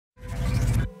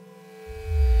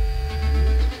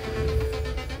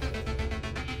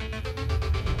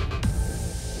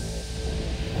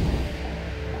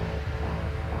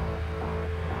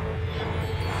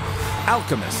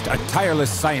Alchemist, a tireless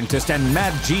scientist and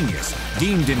mad genius.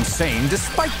 Deemed insane,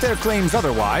 despite their claims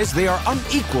otherwise, they are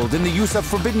unequaled in the use of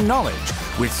forbidden knowledge.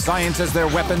 With science as their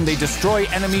weapon, they destroy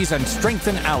enemies and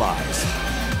strengthen allies.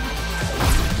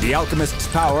 The Alchemist's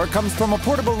power comes from a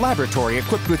portable laboratory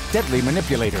equipped with deadly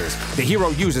manipulators. The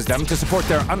hero uses them to support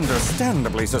their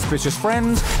understandably suspicious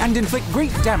friends and inflict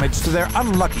great damage to their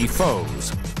unlucky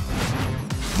foes.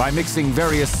 By mixing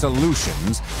various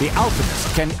solutions, the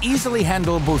Alchemist can easily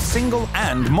handle both single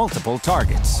and multiple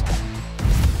targets.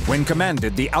 When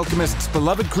commanded, the Alchemist's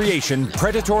beloved creation,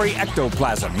 predatory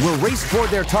ectoplasm, will race toward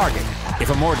their target.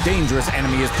 If a more dangerous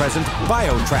enemy is present,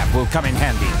 biotrap will come in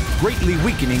handy, greatly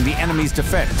weakening the enemy's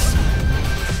defense.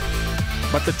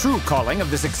 But the true calling of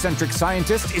this eccentric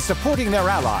scientist is supporting their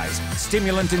allies.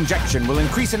 Stimulant injection will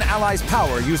increase an ally's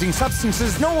power using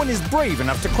substances no one is brave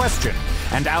enough to question.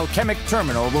 And alchemic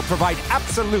terminal will provide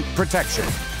absolute protection.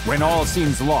 When all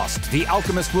seems lost, the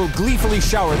Alchemist will gleefully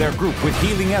shower their group with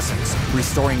healing essence,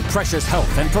 restoring precious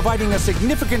health and providing a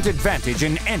significant advantage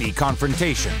in any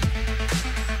confrontation.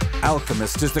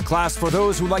 Alchemist is the class for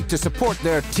those who like to support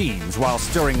their teams while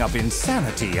stirring up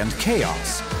insanity and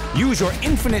chaos. Use your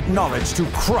infinite knowledge to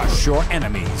crush your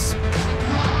enemies.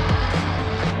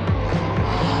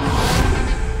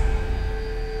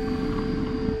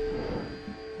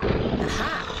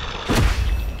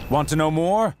 Want to know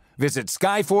more? Visit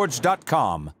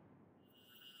Skyforge.com.